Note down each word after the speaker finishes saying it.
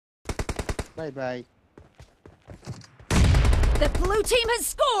Bye-bye. The blue team has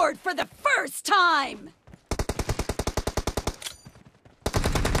scored for the first time!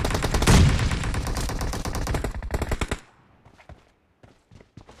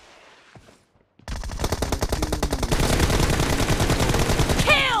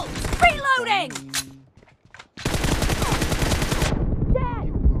 Kill! Reloading!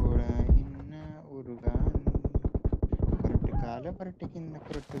 Dead!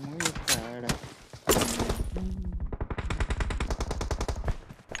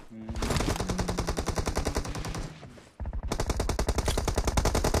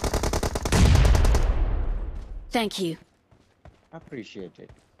 Thank you. Appreciate it.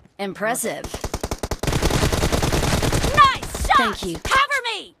 Impressive. Nice shot! Thank you. Cover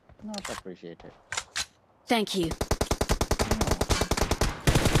me! Not appreciated. Thank you.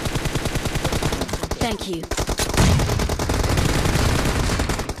 Thank you.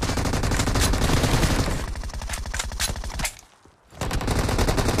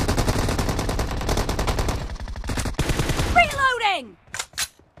 Reloading!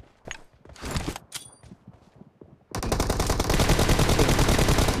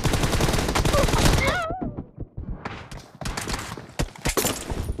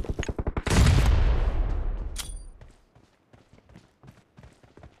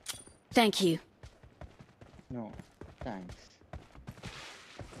 Thank you. No, thanks.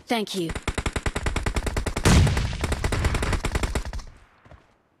 Thank you.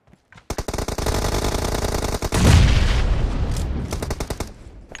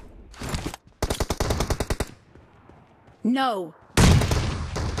 No.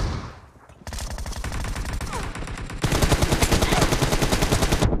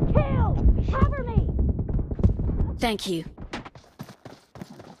 Kill! Cover me! Thank you.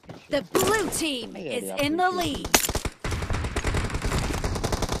 The blue team is in the lead.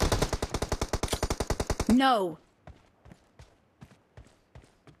 No.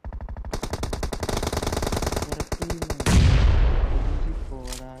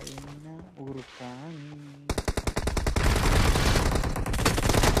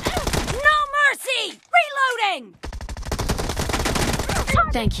 No mercy! Reloading!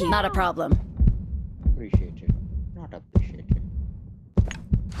 Thank you. Not a problem. Appreciated. Not appreciated.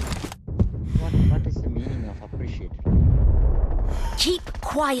 What is the meaning of appreciated? Keep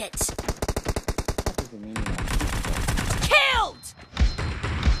quiet. What is the meaning of appreciated? Killed!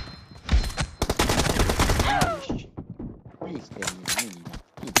 Please tell me the meaning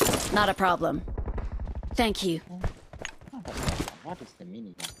of Not a problem. Thank you. not a problem. What is the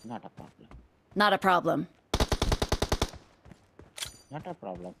meaning of not a problem? Not a problem. Not a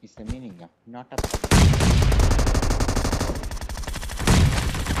problem is the meaning of not a problem.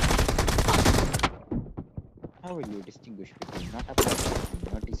 How will you distinguish between not a problem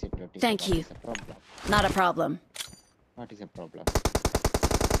and notice it? Thank you. What is a problem? Not a problem. What is a problem?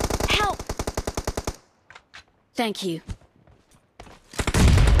 Help! Thank you.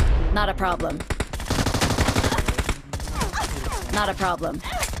 Not a problem. Not a problem.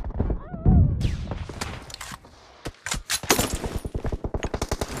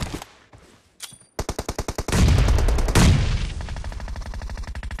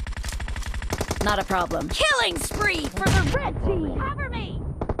 Not a problem. Killing spree for the red team! Cover me!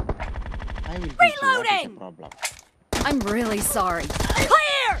 I will Reloading! Problem. I'm really sorry.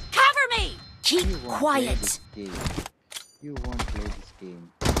 Clear! Cover me! Keep You won't quiet. Play this game. You won't play this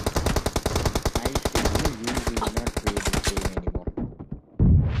game. I tell you, you will not play this game anymore.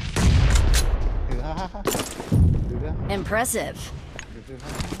 Impressive.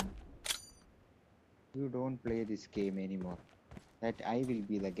 You don't play this game anymore. That I will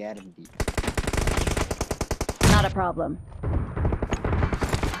be the guarantee. Not a problem.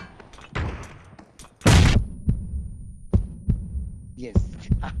 Yes.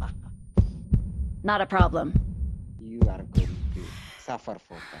 Not a problem. You are going to suffer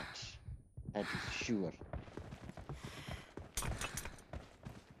for that. That is sure.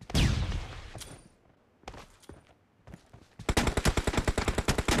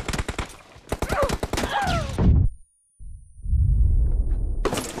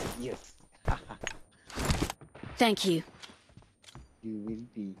 Yes. Thank you.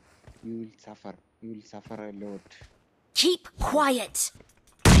 You will suffer a lot. Keep quiet.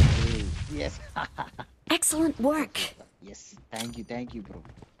 Yes. Excellent work. Yes, thank you, bro.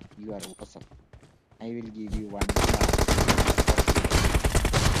 You are awesome. I will give you 1 star.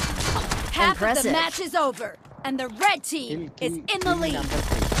 Half of the match is over, and the red team is in the lead. Number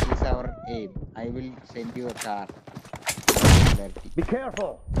 6 is our aim. I will send you a car. popularity. Be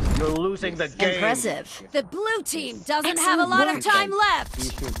careful. You're losing the Yes, game. Impressive. yes, The blue team yes. doesn't have a lot of He's time right. left. He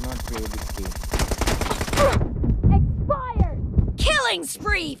should not play this game. Expired. Killing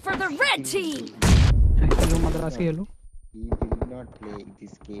spree for the red team. Hello Madrasi, hello. He will not play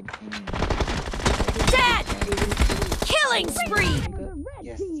this game anymore. Dead. Killing spree.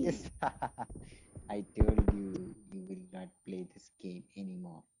 Yes, yes. I told you, you will not play this game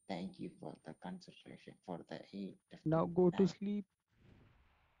anymore. Thank you for the consideration for the 8. Now go to sleep.